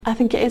I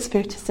think it is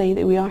fair to say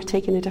that we are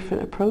taking a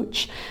different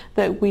approach,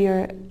 that we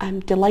are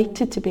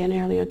delighted to be an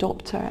early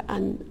adopter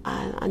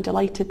and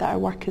delighted that our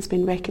work has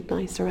been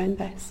recognised around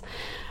this.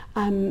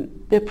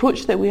 The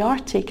approach that we are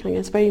taking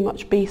is very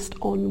much based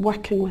on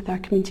working with our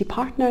community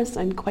partners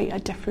in quite a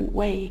different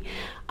way.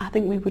 I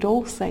think we would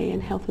all say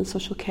in health and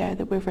social care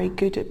that we're very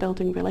good at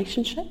building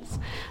relationships,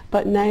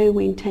 but now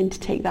we intend to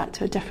take that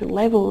to a different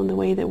level in the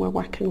way that we're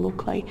working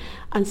locally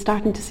and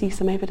starting to see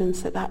some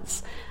evidence that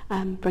that's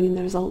bringing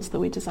the results that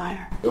we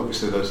desire.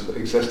 Obviously there's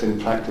existing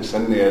practice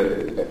in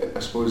there. I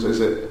suppose,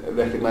 is it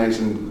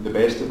recognising the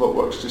best of what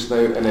works just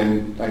now and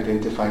then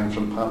identifying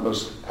from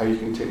partners how you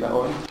can take that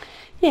on?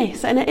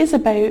 Yes, and it is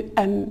about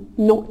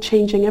not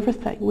changing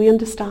everything. We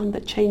understand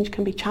that change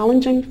can be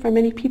challenging for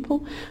many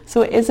people,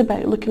 so it is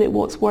about looking at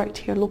what's worked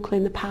here locally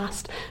in the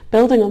past,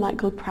 building on that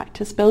good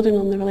practice, building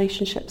on the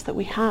relationships that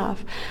we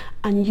have,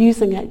 and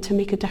using it to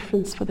make a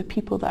difference for the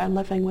people that are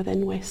living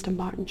within West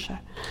Dunbartonshire.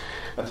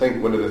 I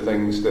think one of the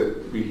things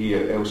that we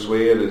hear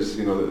elsewhere is,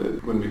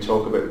 that when we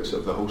talk about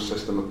sort of the whole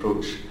system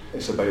approach,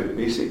 it's about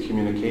basic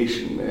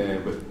communication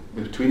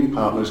between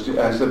partners.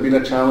 Has there been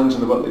a challenge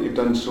in the work that you've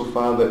done so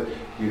far that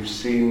you've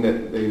seen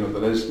that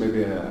there is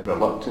maybe a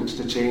reluctance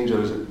to change,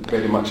 or is it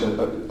very much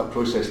a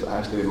process that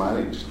has to be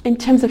managed? In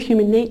terms of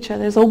human nature,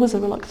 there's always a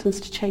reluctance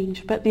to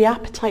change, but the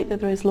appetite that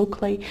there is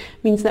locally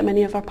means that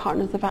many of our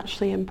partners have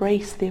actually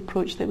embraced the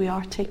approach that we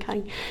are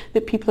taking,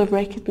 that people have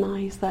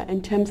recognised that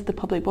in terms of the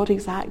Public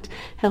Bodies Act,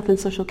 health and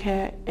social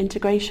care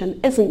integration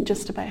isn't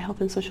just about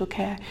health and social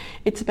care,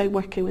 it's about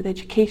working with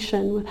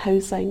education, with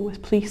housing,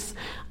 with police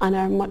and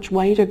our much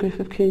wider group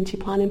of community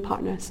planning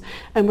partners.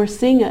 And we're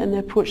seeing it in the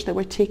approach that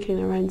we're taking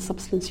around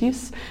substance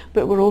use,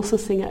 but we're also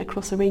seeing it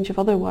across a range of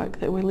other work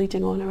that we're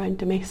leading on around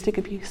domestic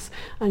abuse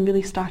and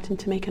really starting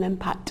to make an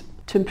impact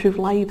to improve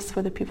lives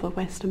for the people of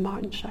West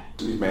Dunbartonshire.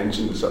 You've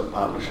mentioned the sort of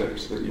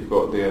partnerships that you've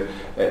got there.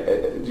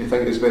 Do you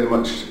think it's very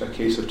much a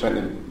case of trying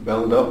to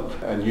build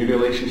up a new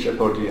relationship,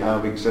 or do you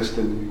have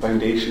existing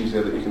foundations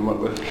there that you can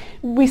work with?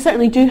 We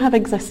certainly do have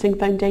existing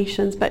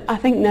foundations, but I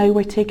think now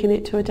we're taking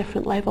it to a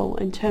different level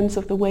in terms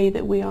of the way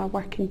that we are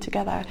working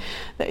together,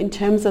 that in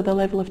terms of the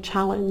level of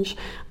challenge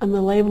and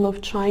the level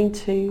of trying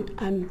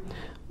to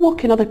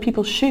walk in other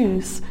people's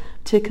shoes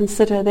to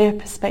consider their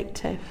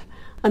perspective.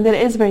 And that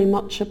it is very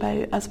much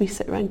about, as we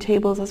sit around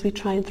tables, as we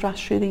try and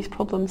thrash through these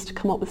problems to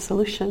come up with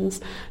solutions,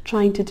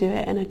 trying to do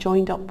it in a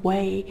joined up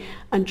way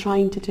and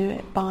trying to do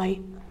it by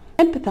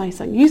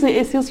empathising. Usually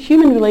it's those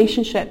human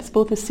relationships,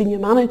 both as senior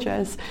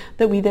managers,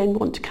 that we then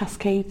want to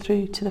cascade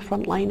through to the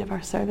front line of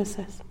our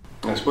services.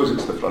 I suppose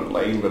it's the front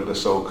line where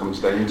this all comes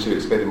down to.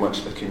 It's very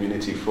much the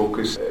community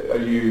focus. Are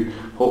you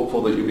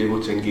hopeful that you'll be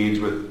able to engage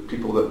with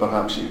people that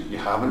perhaps you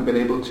haven't been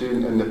able to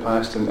in the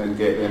past and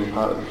get them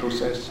part of the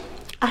process?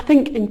 I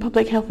think in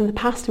public health in the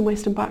past in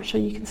West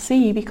Dunbartonshire you can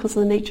see, because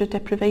of the nature of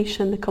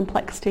deprivation, the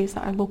complexities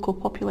that our local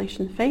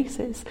population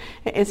faces,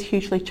 it is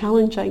hugely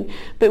challenging.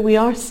 But we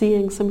are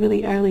seeing some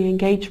really early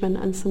engagement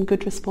and some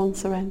good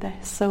response around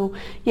this. So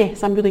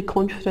yes, I'm really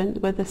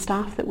confident with the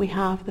staff that we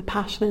have, the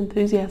passion and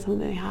enthusiasm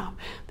that they have,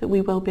 that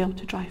we will be able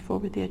to drive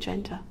forward the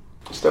agenda.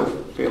 Still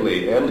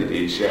fairly early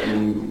days yet. I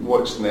mean,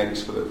 what's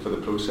next for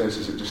the process?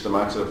 Is it just a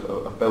matter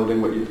of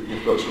building what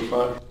you've got so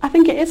far? I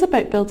think it is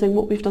about building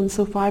what we've done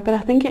so far, but I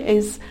think it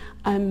is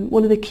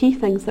one of the key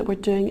things that we're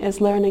doing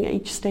is learning at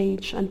each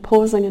stage and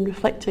pausing and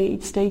reflecting at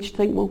each stage to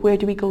think, well, where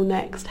do we go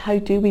next? How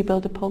do we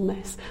build upon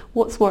this?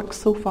 What's worked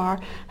so far?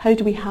 How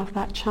do we have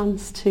that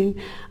chance to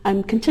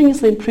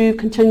continuously improve,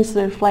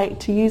 continuously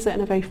reflect, to use it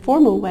in a very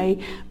formal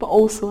way, but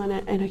also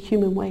in a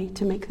human way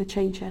to make the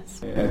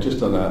changes?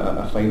 Just on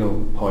a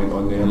final point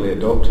on the early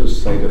adopters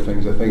side of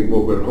things, I think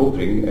what we're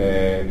hoping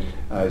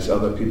as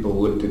other people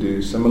look to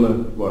do similar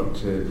work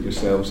to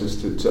yourselves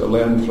is to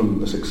learn from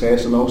the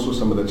success and also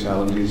some of the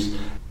challenges.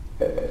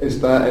 Is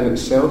that in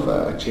itself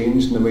a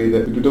change in the way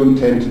that we don't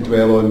tend to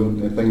dwell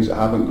on things that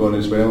haven't gone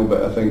as well,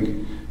 but I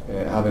think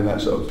having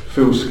that sort of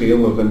full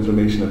scale of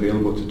information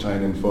available to try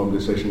and inform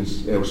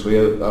decisions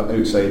elsewhere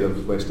outside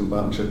of West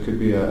Dunbartonshire could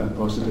be a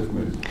positive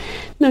move?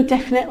 No,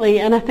 definitely,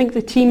 and I think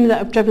the team that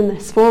have driven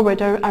this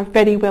forward are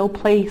very well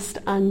placed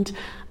and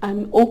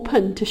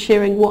open to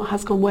sharing what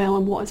has gone well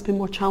and what has been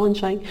more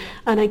challenging.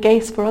 And I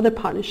guess for other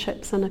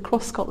partnerships and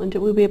across Scotland, it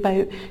will be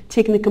about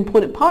taking the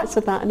component parts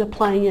of that and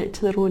applying it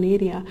to their own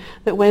area.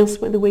 That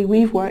whilst the way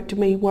we've worked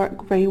may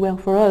work very well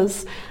for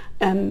us,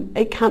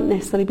 it can't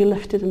necessarily be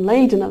lifted and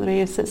laid in other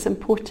areas. So it's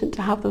important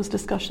to have those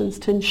discussions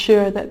to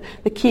ensure that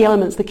the key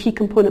elements, the key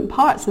component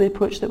parts of the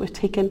approach that we've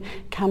taken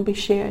can be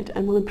shared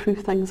and will improve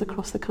things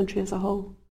across the country as a whole.